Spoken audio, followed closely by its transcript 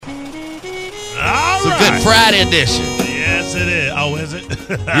It's a Good Friday edition. Yes, it is. Oh, is it?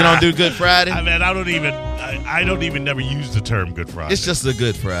 You don't do Good Friday? I mean, I don't even never use the term Good Friday. It's just a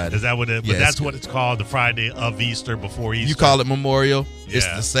Good Friday. Is that what it is? Yeah, But it's that's good. what it's called, the Friday of Easter, before Easter. You call it Memorial. It's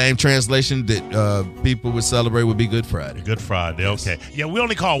Yeah. the same translation that people would celebrate would be Good Friday. Good Friday. Okay. Yeah, we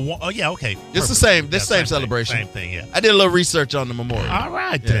only call one. Oh, yeah, okay. It's the Perfect. same. Yeah, This same thing, celebration. Same thing, yeah. I did a little research on the memorial. All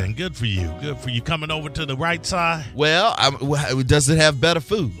right, then. Good for you. Good for you. Coming over to the right side? Well, does it have better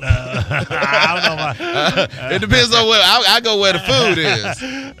food? I don't know. It depends on where I go where the food is.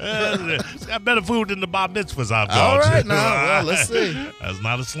 It's got better food than the bar mitzvahs I've gone All right, to. now, well, let's see. That's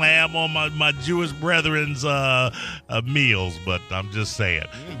not a slam on my Jewish brethren's meals, but I'm just saying.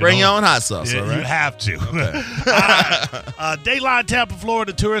 Bring your own hot sauce, Yeah, all right? you have to. Dayline Tampa,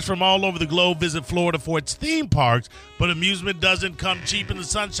 Florida. Tourists from all over the globe visit Florida for its theme parks, but amusement doesn't come cheap in the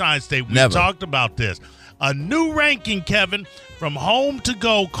Sunshine State. We Never. talked about this. A new ranking, Kevin, from Home to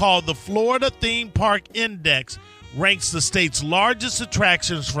Go called the Florida Theme Park Index ranks the state's largest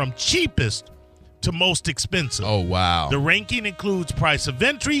attractions from cheapest to most expensive. Oh, wow. The ranking includes price of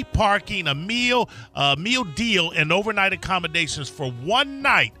entry, parking, a meal deal, and overnight accommodations for one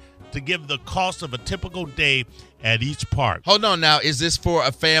night to give the cost of a typical day at each park. Hold on now. Is this for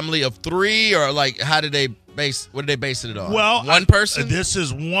a family of three, or like what did they base it on? Well, one person? This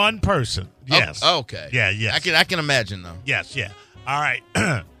is one person. Yes. Oh, okay. Yeah, yes. I can imagine though. Yes, yeah. All right.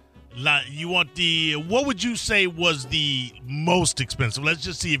 You want what would you say was the most expensive? Let's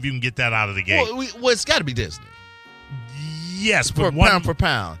just see if you can get that out of the gate. Well, it's got to be Disney. Yes, For but pound for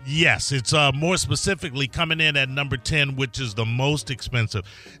pound. Yes, it's more specifically coming in at number 10, which is the most expensive,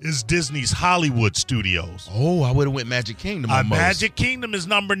 is Disney's Hollywood Studios. Oh, I would have went Magic Kingdom almost. Magic Kingdom is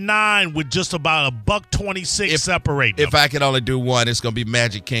number 9 with just about $1.26 separating If them. I could only do one, it's going to be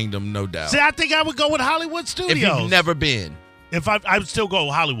Magic Kingdom, no doubt. See, I think I would go with Hollywood Studios. If you've never been. If I would still go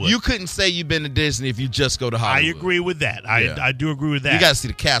Hollywood. You couldn't say you've been to Disney if you just go to Hollywood. I agree with that. Yeah. I do agree with that. You got to see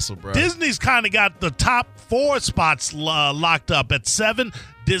the castle, bro. Disney's kind of got the top 4 spots locked up. At 7,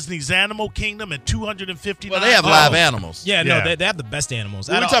 Disney's Animal Kingdom at $259. Well, they have live animals. Yeah, no, Yeah. they have the best animals.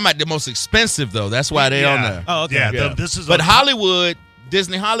 We're talking about the most expensive, though. That's why they're on there. Oh, okay. Yeah, Yeah. this is But a- Hollywood,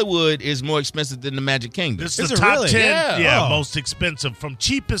 Disney Hollywood is more expensive than the Magic Kingdom. This Is is it the top really? 10, Yeah. Oh. most expensive, from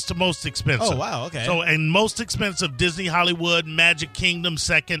cheapest to most expensive. Oh, wow, okay. So, and most expensive, Disney Hollywood, Magic Kingdom,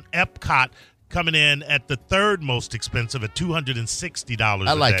 second, Epcot coming in at the third most expensive at $260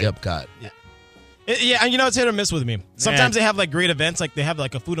 I a like day. Epcot. Yeah, and you know, it's hit or miss with me. Sometimes they have like great events, like they have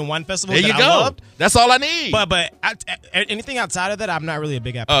like a food and wine festival. There that you I go. loved. That's all I need. But anything outside of that, I'm not really a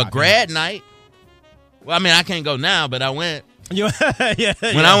big Epcot. Grad night. Well, I mean, I can't go now, but I went. yeah.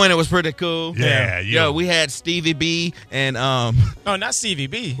 When I went, it was pretty cool. Yeah, yeah. Yo, we had Stevie B and Oh, not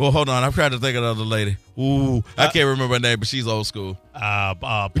CVB. Well, hold on. I'm trying to think of the other lady. Ooh, I can't remember her name, but she's old school.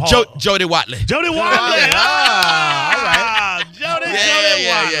 Paul, Jody Watley. Jody Watley. all right. Jody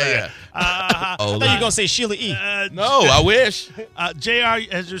Yeah. Watley. I thought you were gonna say Sheila E. No, I wish. JR,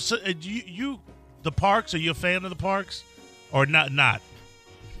 has your you the parks? Are you a fan of the parks or not? Not.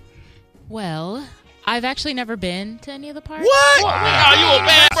 Well, I've actually never been to any of the parks. What? Wow. Are you a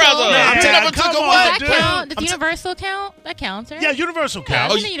bad brother? Yeah, You never took come a on, what? Does dude. that count? Does Universal count? That counts, right? Yeah, Universal Yeah,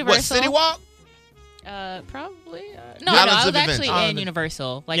 counts. I've been to What, Universal. City Walk? Probably. No, Islands I of was actually Adventure. in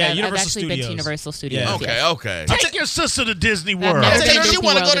Universal. Like, Yeah, I've Universal actually been to Studios. Universal Studios. Yeah. Okay, yes. okay. Take your sister to Disney I've World. never I'm been taking to you Disney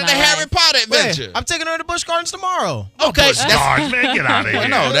want to World go to in the my Harry life. Potter adventure. I'm taking her to Busch Gardens tomorrow. Okay, Stars, man, get out of here.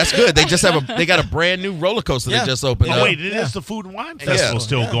 no, that's good. They just they got a brand new roller coaster Yeah. that just opened Oh, up. wait, it is the Food and Wine Festival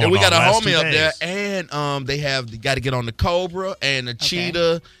still going on. And we got a last homie 2 up there, days. and they got to get on the Cobra and the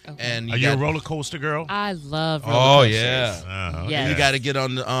Cheetah, Okay. and Are you a roller coaster girl? I love roller Oh coasters. yeah, Yes. you got to get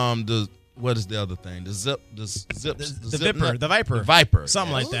on the what is the other thing? The zip, the Viper, the Viper. the Viper,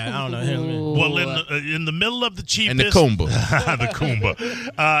 Something like that. I don't know. Ooh. Well, in the middle of the cheapest, and the Kumba. the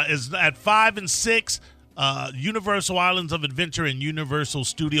Kumba is at 5 and 6. Universal Islands of Adventure and Universal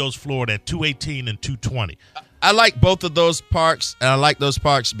Studios Florida at $218 and $220. I like both of those parks, and I like those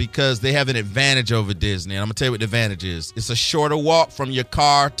parks because they have an advantage over Disney. And I'm gonna tell you what the advantage is. It's a shorter walk from your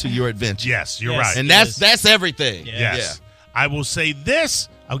car to your adventure. Yes, you're Yes. right. And It is. that's everything. Yes. I will say this.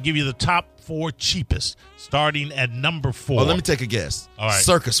 I'll give you the top 4 cheapest, starting at number 4. Oh, let me take a guess. All right.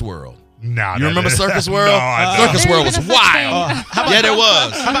 Circus World. Nah, You remember Circus World? No, I don't. Circus World was There's even a such thing. wild. Yeah, there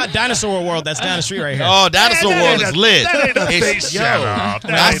was. How about Dinosaur World? That's down the street right here. Oh, Dinosaur That World ain't is a- lit. that ain't a thing. It's- Shut yo, up.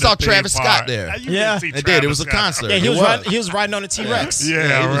 That I ain't saw a theme Travis park. Scott there. You Yeah. didn't see It did. It was a Travis concert. Yeah, he It was riding on a T-Rex. Scott. Yeah,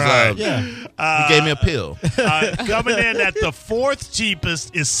 Yeah, he was, right. Yeah. He gave me a pill. Coming in at the 4th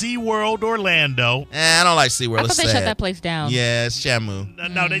cheapest is SeaWorld Orlando. I don't like SeaWorld. I thought It's they sad. shut that place down. Yeah, it's Shamu.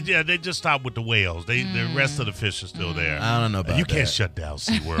 No, they just stopped with the whales. The rest of the fish is still there. I don't know about You that. can't shut down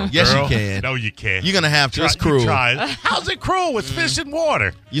SeaWorld, Yes, girl. you can. No, you can't. You're gonna have to. It's You cruel. try it. How's it cruel with fish in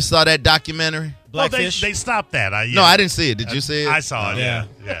water? You saw that documentary? Blackfish. They stopped that. No, I didn't see it. Did you see it? I saw it. Yeah.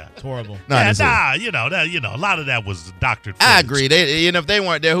 Yeah. It's horrible. No, I didn't see it. You know, a lot of that was doctored. I footage. agree. If they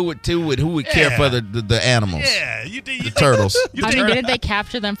weren't there, who would care Yeah. for the animals? Yeah, The turtles. I mean, didn't they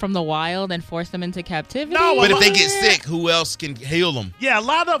capture them from the wild and force them into captivity? No, But if they get sick, who else can heal them? Yeah, a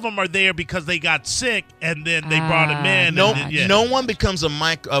lot of them are there because they got sick and then they brought them in. No, and then, yeah. no one becomes a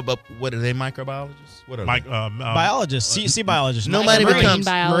what are they, microbiologists? What are Mike, they? Biologist, sea biologist. Nobody Marine becomes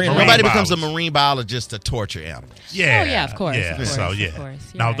biologist. nobody Marine becomes a biologist. marine biologist to torture animals. Yeah, Oh, yeah, of course, Yeah, of course, so of yeah.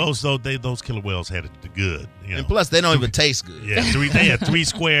 course. You're Now right. those killer whales had it good. You know. And plus, they don't even taste good. Yeah, they had 3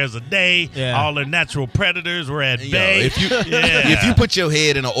 squares a day. Yeah. All their natural predators were at Yo, bay. if you put your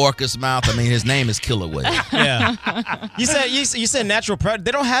head in an orca's mouth, I mean, his name is Killer Whale. Yeah. You said natural predator.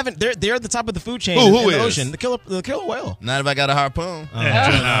 They don't have it. They're at the top of the food chain Who in the is? ocean. The killer whale. Not if I got a harpoon.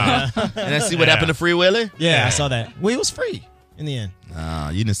 Yeah. And I see what happened to Free Willy. Yeah, I saw that. Well, he was free in the end.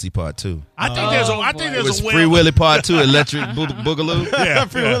 You didn't see part 2. I think there's It there's was a whale. Free Willy part 2, Electric Boogaloo. Yeah,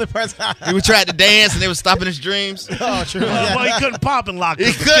 Free yeah. Willy parts. He would try to dance, and they were stopping his dreams. Oh, true. Well, he couldn't pop and lock. He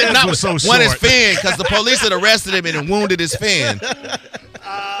 'cause the could fins not were so one his short. fin because the police had arrested him and wounded his fin.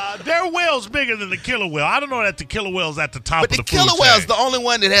 Their whale's bigger than the killer whale. I don't know that the killer whale's at the top But of the the killer food whale's chain. the only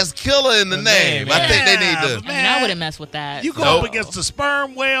one that has killer in the name. name, I think they need Yeah, to. I mean, I wouldn't mess with that. You go Nope. up against the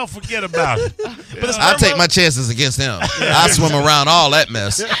sperm whale, forget about it. I'll take my chances against him. I'll swim around all that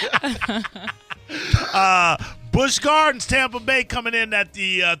mess. Busch Gardens, Tampa Bay, coming in at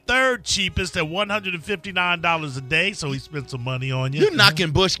the third cheapest at $159 a day. So he spent some money on you. You're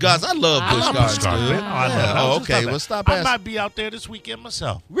knocking Busch Gardens. I love I Busch love Gardens, Busch Gardens, dude. man. I love it. I Oh, was just okay. talking Well, about- stop I asking. might be out there this weekend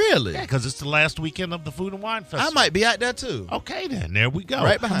myself. Really? Because it's the last weekend of the Food and Wine Festival. I might be out there too. Okay, then. There we go.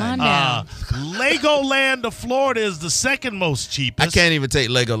 Right Come behind. on you. down. Legoland of Florida is the second most I cheapest. can't even take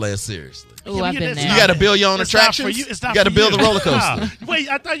Legoland seriously. Ooh, I've been it's there. You got to build your own It's not for attractions. you. It's not got to for build you. the roller coaster. Nah. Wait,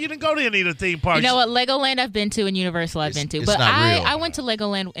 I thought you didn't go to any of the theme parks. You know what? Legoland I've been to and Universal I've been to. It's But not real. I went to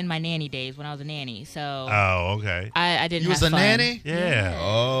Legoland in my nanny days when I was a nanny. So Oh, okay. I didn't You have was a fun. nanny? Yeah.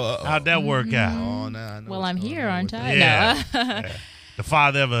 Oh, How'd that work out? oh, no, I know Well, what's I'm going here, on aren't with I? Yeah. No. Yeah. The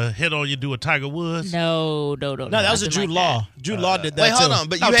father ever hit on you do a Tiger Woods? No. No, that was a nothing Jude like Law. Jude Law did that Wait, hold too. on.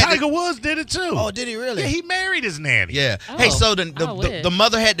 But No, you had Tiger to, Woods did it too. Oh, did he really? Yeah, he married his nanny. yeah. Oh. Hey, so Oh, weird. the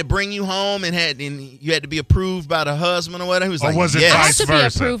mother had to bring you home and you had to be approved by the husband or whatever. He was Or like, was it yes. It vice had to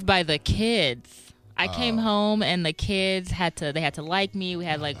versa? be approved by the kids. I came home and the kids had to like me. We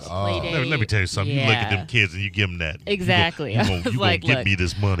had like a play date. Let me tell you something. You look at Yeah. them kids and you give them that. Exactly. You I gonna was like, get look, me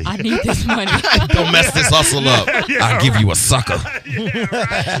this money. I need this money. Don't mess this hustle up. I'll give you a sucker. Yeah,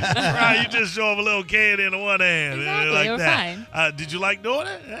 right. You just show them a little candy in one hand. Exactly, Like they were that. fine. Did you like doing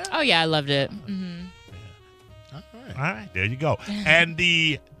it? Yeah. Oh yeah, I loved it. Hmm. All right, there you go. And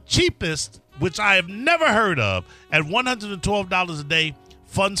the cheapest, which I have never heard of, at $112 a day,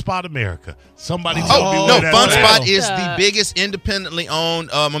 Fun Spot America. Somebody told me Oh, where no, that Fun was. Spot is the Uh, biggest independently owned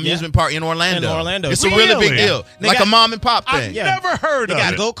amusement park in Orlando. In Orlando. It's a really big Really? deal. They like got- a mom and pop I've thing. Yeah. never heard They of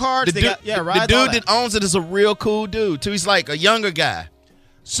got it. go karts. The They dude, got the rides. all dude that owns it is a real cool dude too. He's like a younger guy.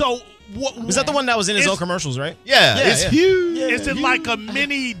 So, what Was that the one that was in his Is- old commercials, right? Yeah, Yeah, it's yeah. huge. is it like a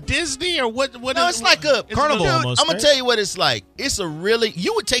mini Disney or what? No, it's like a it's carnival Dude, almost, I'm gonna right? tell you what it's like. It's a really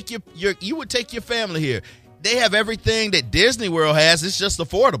you would take your family here. They have everything that Disney World has. It's just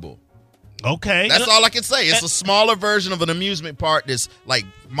affordable. Okay. That's all I can say. It's a smaller version of an amusement park that's like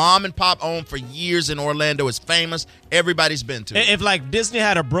mom and pop owned for years in Orlando. It's famous. Everybody's been to it. If like Disney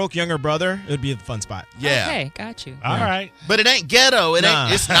had a broke younger brother, it would be a fun spot. Yeah. Okay, got you. All right. But it ain't ghetto. It Nah.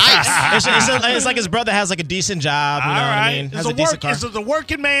 ain't. It's nice. It's like his brother has like a decent job. You know All what right. I mean? Has Is a decent car. it the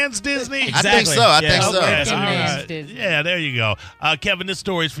working man's Disney? I think so. I think so. Okay, Working all man's right. Disney. Yeah, there you go. Kevin, this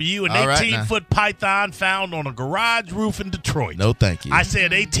story is for you. An All right, 18-foot python found on a garage roof in Detroit. No, thank you. I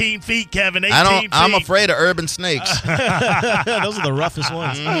said 18 feet, Kevin. 18 feet. I'm afraid of urban snakes. Those are the roughest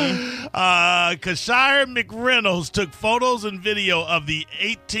ones. Kashire McReynolds took photos and video of the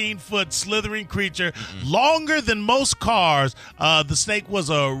 18-foot slithering creature, longer than most cars. The snake was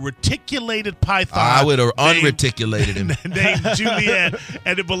a reticulated python. I would have named- unreticulated him. named Juliet,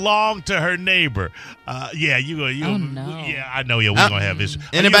 and it belonged to her neighbor. Yeah, you. Oh, no. Yeah, I know. Yeah, we're gonna have issues.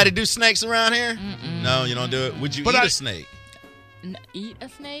 Anybody do snakes around here? No, you don't do it. Would you But eat I- a snake? Eat a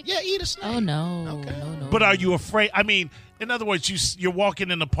snake? Yeah, eat a snake. Oh no. Okay. No. But are you afraid? I mean, in other words, you're walking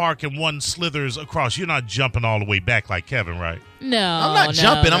in the park and one slithers across. You're not jumping all the way back like Kevin, right? No. I'm not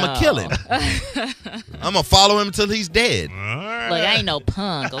jumping. I'm no. going to kill him. I'm going to follow him until he's dead. All right. I ain't no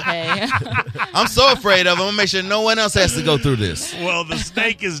punk, okay? I'm so afraid of him. I'm going to make sure no one else has to go through this. Well, the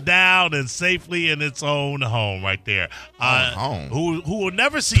snake is down and safely in its own home right there. Home. Who will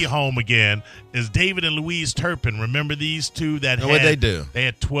never see home again is David and Louise Turpin. Remember these two that And what'd they do? They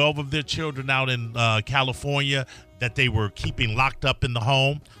had 12 of their children out in California that they were keeping locked up in the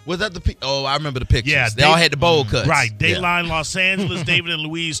home. Was that the I remember the pictures. Yeah, they all had the bowl cuts. Right. Yeah. Dateline Los Angeles, David and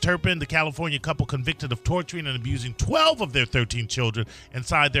Louise Turpin, the California couple convicted of torturing and abusing 12 of their 13 children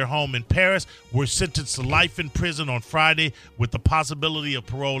inside their home in Paris, were sentenced to life in prison on Friday with the possibility of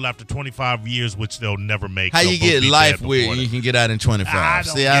parole after 25 years, which they'll never make. How They'll you both get be life dead where before you that. can get out in 25?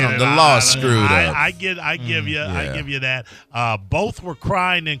 don't See, get it. the law's screwed up. I give you both were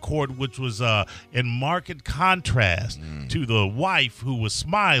crying in court, which was in marked contrast to the wife who was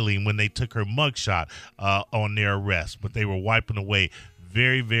smiling when they took her mugshot on their arrest, but they were wiping away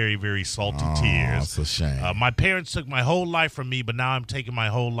very, very, very salty tears. That's a shame. My parents took my whole life from me, but now I'm taking my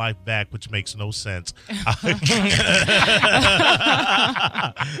whole life back, which makes no sense. Yeah.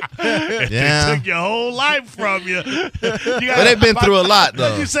 They took your whole life from you. But they've been through a lot,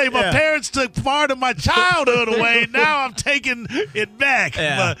 though. You say my parents took part of my childhood away. Now I'm taking it back.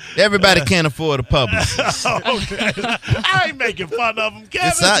 Yeah. Everybody can't afford a publicist. Okay. I ain't making fun of them, Kevin.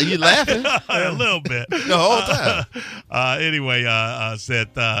 It's not, you laughing A little bit. the whole time. Anyway,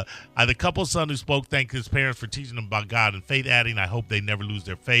 said the couple's son who spoke thanked his parents for teaching them about God and faith, adding, "I hope they never lose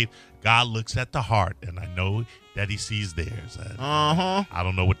their faith. God looks at the heart, and I know that he sees theirs." I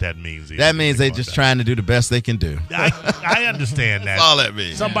don't know what that means. That means they just trying to do the best they can do. I understand that. That's all that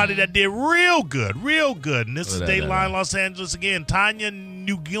means. Somebody that did real good. And this is What that Dateline is? Los Angeles again. Tanya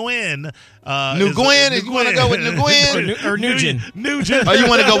Nguyen. Nguyen? You want to go with Nguyen? Or Nugent. Nugent. Oh, you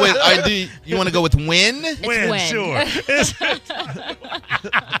want to go with? You want to go with Win? Win, Win. sure.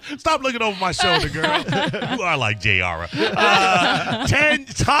 Stop looking over my shoulder, girl. You are like J.R.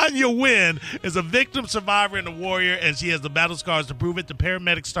 Tanya Wynn is a victim, survivor, and a warrior, and she has the battle scars to prove it. The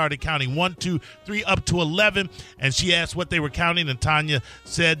paramedics started counting 1, 2, 3, up to 11, and she asked what they were counting, and Tanya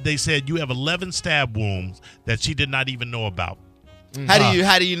said, they said, you have 11 stab wounds that she did not even know about. How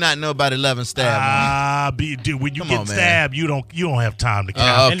do you not know about 11 stab? Dude, when you Come get on, man. stabbed, you don't have time to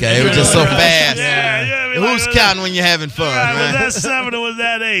count. Oh, okay. It was just so fast. Yeah, I mean, Who's like, counting when you're having fun, was man? that 7 or was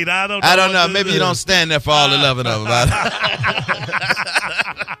that 8? I don't know. I don't know. Maybe you don't stand there for all 11 of them.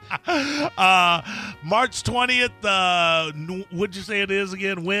 March 20th, what'd you say it is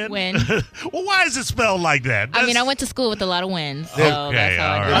again? Win? Win. Well, why is it spelled like that? I mean, I went to school with a lot of wins, so Okay, that's how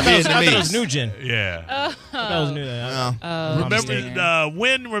all I right. do I it. thought it was Vietnamese. Nugent. Yeah. I thought it was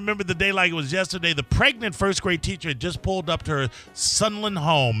Nugent. Remember the day like it was yesterday. The pregnant first grade teacher had just pulled up to her Sunland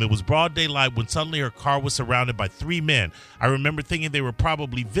home. It was broad daylight when suddenly her car was surrounded by 3 men. I remember thinking they were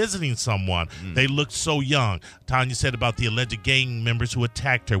probably visiting someone. They looked so young. Tanya said about the alleged gang members who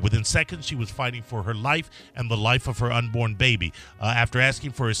attacked her. Within seconds, she was fighting for her life and the life of her unborn baby. After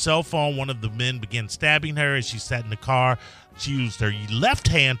asking for her cell phone, one of the men began stabbing her as she sat in the car. She used her left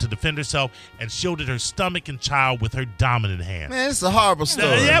hand to defend herself and shielded her stomach and child with her dominant hand. Man, it's a horrible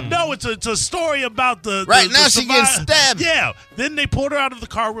story. It's a story about the Right the now she getting stabbed. Yeah. Then they pulled her out of the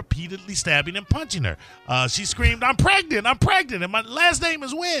car, repeatedly stabbing and punching her. She screamed, I'm pregnant, and my last name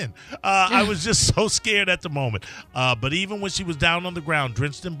is Wynn. I was just so scared at the moment. But even when she was down on the ground,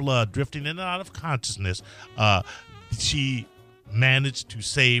 drenched in blood, drifting in and out of consciousness, she managed to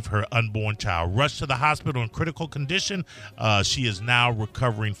save her unborn child. Rushed to the hospital in critical condition. She is now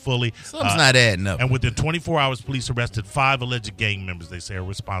recovering fully. Something's not adding up. And within 24 hours, police arrested 5 alleged gang members they say are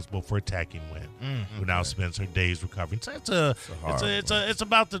responsible for attacking Wynn, who now spends her days recovering. So it's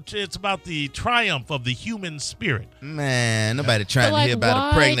about the triumph of the human spirit. Man, nobody trying So, to hear about why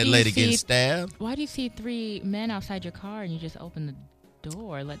a pregnant do you lady getting see- stabbed. Why do you see 3 men outside your car and you just open the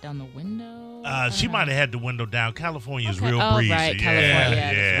door, let down the window? She might have had the window down. California is Okay. real Oh, breezy. right, Yeah, California,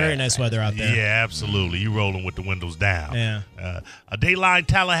 yeah. yeah. Very nice weather out there. Yeah, absolutely. You rolling with the windows down. Yeah. A Dayline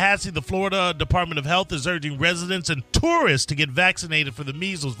Tallahassee, the Florida Department of Health is urging residents and tourists to get vaccinated for the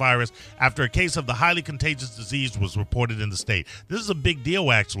measles virus after a case of the highly contagious disease was reported in the state. This is a big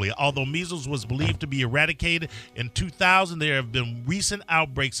deal, actually. Although measles was believed to be eradicated in 2000, there have been recent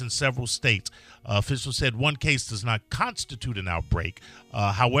outbreaks in several states. Officials said one case does not constitute an outbreak.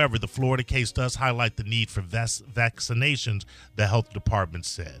 However, the Florida case does highlight the need for vaccinations, the health department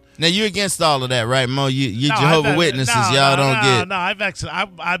said. Now you against all of that, right, Mo? You Jehovah Witnesses, y'all don't get. No,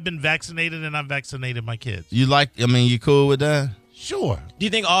 I've been vaccinated and I've vaccinated my kids. You like? I mean, you cool with that? Sure. Do you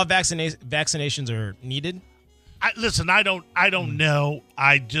think all vaccinations are needed? Listen, I don't know.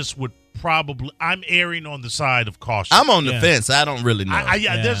 I just would I'm erring on the side of caution. I'm on the fence. I don't really know.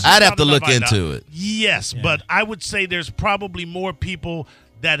 I'd have to look into it. Yes, but I would say there's probably more people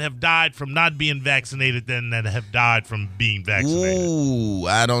that have died from not being vaccinated than that have died from being vaccinated. Ooh,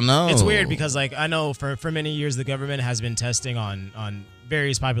 I don't know. It's weird because, like, I know for many years the government has been testing on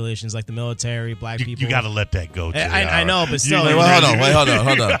various populations, like the military, black people. You got to let that go, JR. I know, but still. Wait, hold on. Wait, hold on.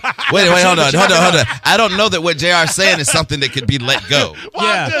 Wait, hold on. I don't know that what JR is saying is something that could be let go.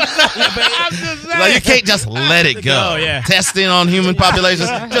 Yeah. I'm just saying. Like, you can't just let it go. Yeah. Testing on human populations,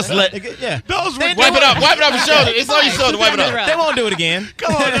 just let Yeah. Those were wipe it off your shoulder. It's on your shoulder. Wipe it off. They won't do it again.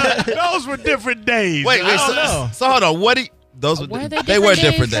 Come on, those were different days. Wait. I don't know. So hold on. What do you, those were They were different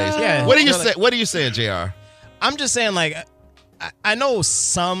different days, days. though? Yeah. What are you saying, JR? I'm just saying, like, I know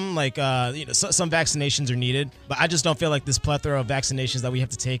some, like, some vaccinations are needed, but I just don't feel like this plethora of vaccinations that we have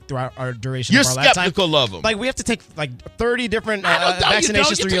to take throughout our duration You're of our lifetime. skeptical of them. Like, we have to take, like, 30 different I don't know,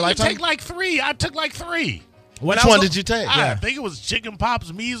 vaccinations through your lifetime. You take like 3. I took like 3. When Which I was one a- did you take? I think it was chicken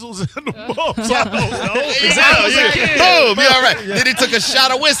pops, measles, and the mumps. I don't know. Exactly. Boom. You're all right. Then he took a shot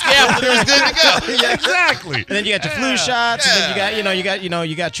of whiskey after it was good to go. Yeah, exactly. And then you got your flu shots, and then you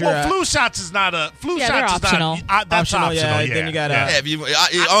got your Well, flu shots is not a flu Yeah, shots they're is not optional. that's optional. Yeah, Yeah. then you got Yeah, if you,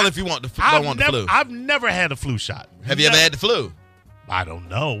 only if you want don't want the flu. I've never had a flu shot. Have you ever had the flu? I don't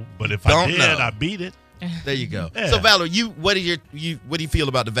know, but if Don't I did, know. I beat it. There you go. Yeah. So Valerie, what do you feel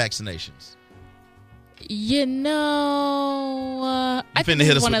about the vaccinations? You know, I You think finna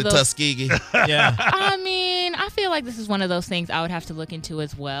hit this is us one with of the those. Tuskegee. yeah. I mean, I feel like this is one of those things I would have to look into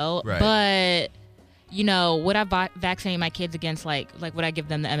as well. Right. But you know, would I vaccinate my kids against like would I give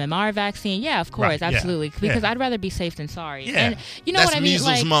them the MMR vaccine? Yeah, of course, Right, yeah, absolutely. Because yeah. I'd rather be safe than sorry. Yeah. And you know That's what I mean? measles,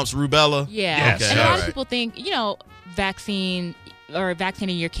 Like, mumps, rubella. yeah. Yes. And Okay, a lot alright. of people think, you know, vaccine or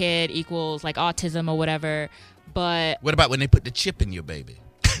vaccinating your kid equals like autism or whatever. But What about when they put the chip in your baby?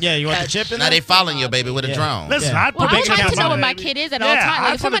 Yeah, you want the chip in Now there? they following your baby with a Yeah. drone. Listen, Yeah. I'd well, put I a would chip like in to know my what my baby. kid is at all Yeah, times. Like I'd if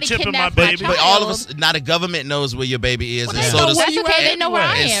put a somebody chip in my kidnaps my baby. child, But all of us, now the government knows where your baby is, and they so know does that's okay. They know where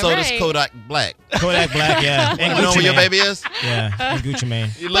I and am. so does right. Kodak Black. Kodak Black, yeah. And You know Gucci where your Mane. baby is? Yeah, and Gucci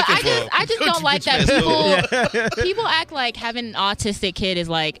Mane. You're But looking I just don't like that Gucci people act like having an autistic kid is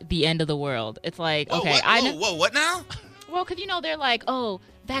like the end of the world. It's like, okay, what? I know. What now? Well, because you know they're like, oh,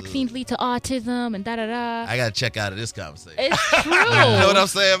 vaccines lead to autism and da da da. I gotta check out of this conversation. It's true. You know what I'm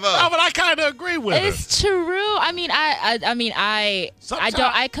saying, No, Mo? but I kind of agree with her. It's true. I mean, I Sometimes-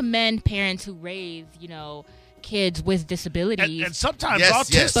 don't. I commend parents who raise, you know, kids with disabilities. And sometimes Yes,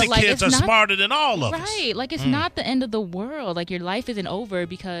 autistic yes. But, like, kids it's are not- smarter than all of us. right. Like it's not the end of the world. Like your life isn't over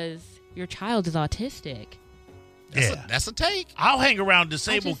because your child is autistic. Yeah. That's a take. I'll hang around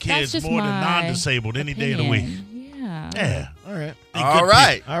disabled That's kids just more than my non-disabled any day of the week. opinion. Yeah. Yeah. All right. They All good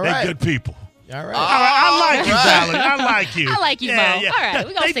right. people. All They right. good people. All right. I like you, right. Valerie. I like you. I like you, Mo. All right,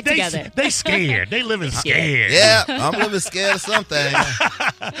 we gonna stick together. They scared. They living scared. Yeah, I'm living scared of something.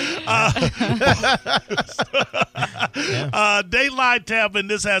 Daylight Tampa, and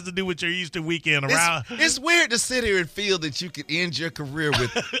this has to do with your Easter weekend around It's weird to sit here and feel that you could end your career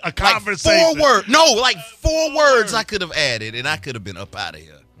with a conversation. 4 words. No, like 4 words I could have added, and I could have been up out of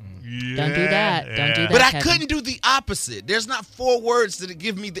here. Don't do that. Don't do that. But I Kevin. couldn't do the opposite. There's not 4 words that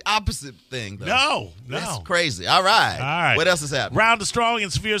give me the opposite thing, though. No. That's crazy. All right. All right. What else is happening? Round of strong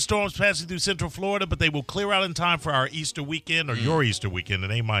and severe storms passing through central Florida, but they will clear out in time for our Easter weekend or your Easter weekend.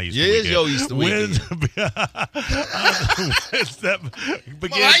 It ain't my Easter Yeah, it weekend. is your Easter weekend.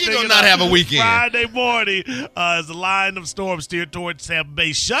 Well, how you gonna not have a weekend? Friday morning, as the line of storms steered towards Tampa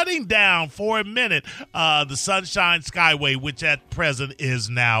Bay, shutting down for a minute the Sunshine Skyway, which at present is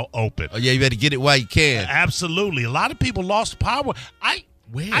now open. Oh, yeah, you better get it while you can. Absolutely. A lot of people lost power.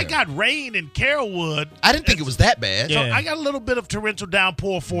 Where? I got rain in Carrollwood. I didn't think it was that bad. So Yeah. I got a little bit of torrential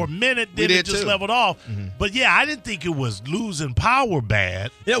downpour for a minute, then We it did just too. leveled off. But yeah, I didn't think it was losing power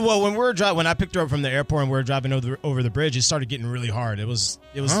bad. Yeah, well, when I picked her up from the airport and we were driving over the bridge, it started getting really hard. It was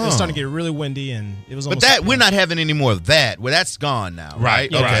starting to get really windy, and it was. But Almost that we're not having any more of that. Well, that's gone now,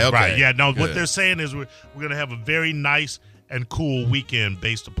 right? Okay. Right. Yeah, no, what Good. they're saying is we're going to have a very nice and cool weekend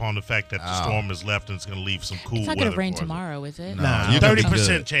based upon the fact that the storm has left and it's going to leave some cool It's not weather gonna rain for us. tomorrow, is it? Nah. You're gonna be 30%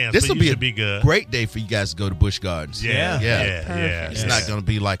 good. chance, This but will you be a should be good. great day for you guys to go to Busch Gardens. Yeah. It's not going to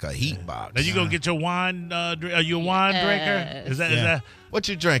be like a heat box. Now you gonna get your wine? Are you a wine drinker? Is that? What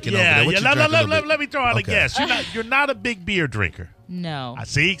you drinking over Yeah, there? What yeah. you drinking over there? Let me throw out Okay. a guess. You're not a big beer drinker. No. I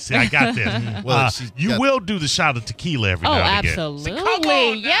see, I got this. Well, she's you got- will do the shot of tequila every Oh, now and again. absolutely. Come on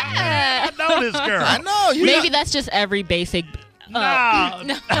now. Yeah. I know this girl. I know. You Maybe that's just every basic. No. I don't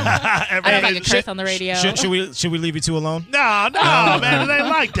know if I can curse on the radio. Should we leave you two alone? No, man, it ain't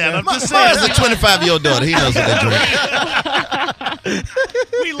like that. I'm just Mo has saying. a 25-year-old daughter. He knows what they drink.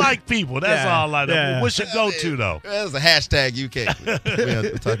 We like people. That's Yeah. all I know. Yeah. What's your go-to, though? That's a hashtag UK.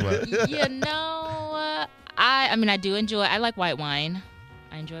 We'll talk about it. You know, I mean, I do enjoy. I like white wine.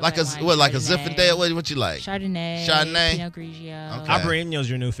 I enjoy Like a white wine, what? Like a Chardonnay. Zinfandel? What you like? Chardonnay, Chardonnay? Pinot Grigio. Okay. Albarino's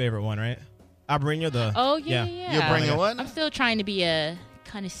your new favorite one, right? Albarino, the Oh yeah. You're bringing what? I'm still trying to be a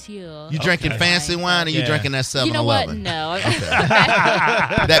connoisseur. You drinking Okay. fancy wine, or you Yeah. drinking that 7-Eleven? You know what? No.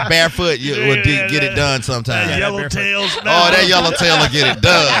 That barefoot, you will get it done sometime. That Yeah, yellowtails. Oh, that yellowtail will get it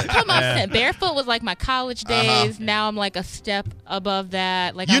done. Come on, barefoot was like my college days. Now I'm like a step above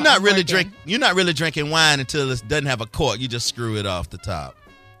that. Like You're I'm not really working. You're not really drinking wine until it doesn't have a cork. You just screw it off the top.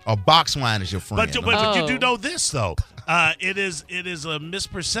 Or box wine is your friend. But you Oh. do know this though. It is a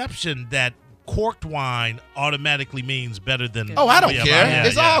misperception that corked wine automatically means better than. oh, I don't Yeah, care. yeah,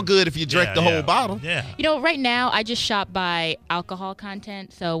 It's yeah. all good if you drink Yeah, the yeah. whole bottle. Yeah. You know, right now I just shop by alcohol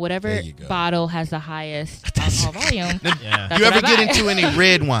content. So whatever There you go. bottle has the highest alcohol volume. yeah. That's You what ever I get buy. into any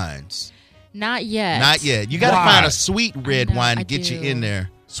red wines? Not yet. Not yet. You got to Why? find a sweet red know, wine to I get you do. in there.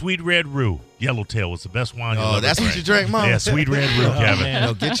 Sweet Red Rue. Yellowtail was the best wine. you'll Oh, ever that's what drink. you drink, Mom? Yeah, Sweet Red Rue, Kevin. man.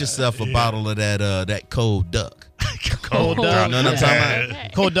 No, get yourself a bottle of that cold duck. Cold duck. You know what I'm talking about? Okay.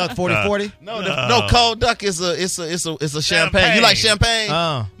 Cold Duck 4040. No, cold duck is a champagne. You like champagne?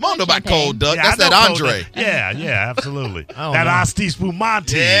 Oh. Mom know about Champagne. cold duck. Yeah, That's I know that Cold Andre. Duck. Yeah, absolutely. don't That know. Asti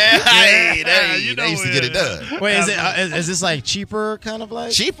Spumante. Yeah, hey, Yeah, they used to get it done. Wait, is this like cheaper, kind of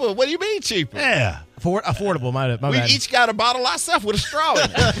like Cheaper? What do you mean cheaper? Yeah. affordable? My We bad. each got a bottle ourselves with a straw in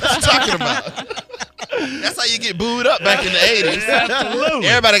it. What you talking about? That's how you get booed up back in the 80s. Absolutely.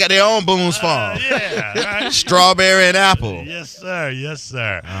 Everybody got their own Boone's Farm. Yeah. Right? Strawberry and apple. Yes, sir. Yes,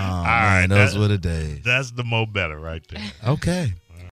 sir. Oh, All man, right. those were the days. That's the Mo Better right there. Okay.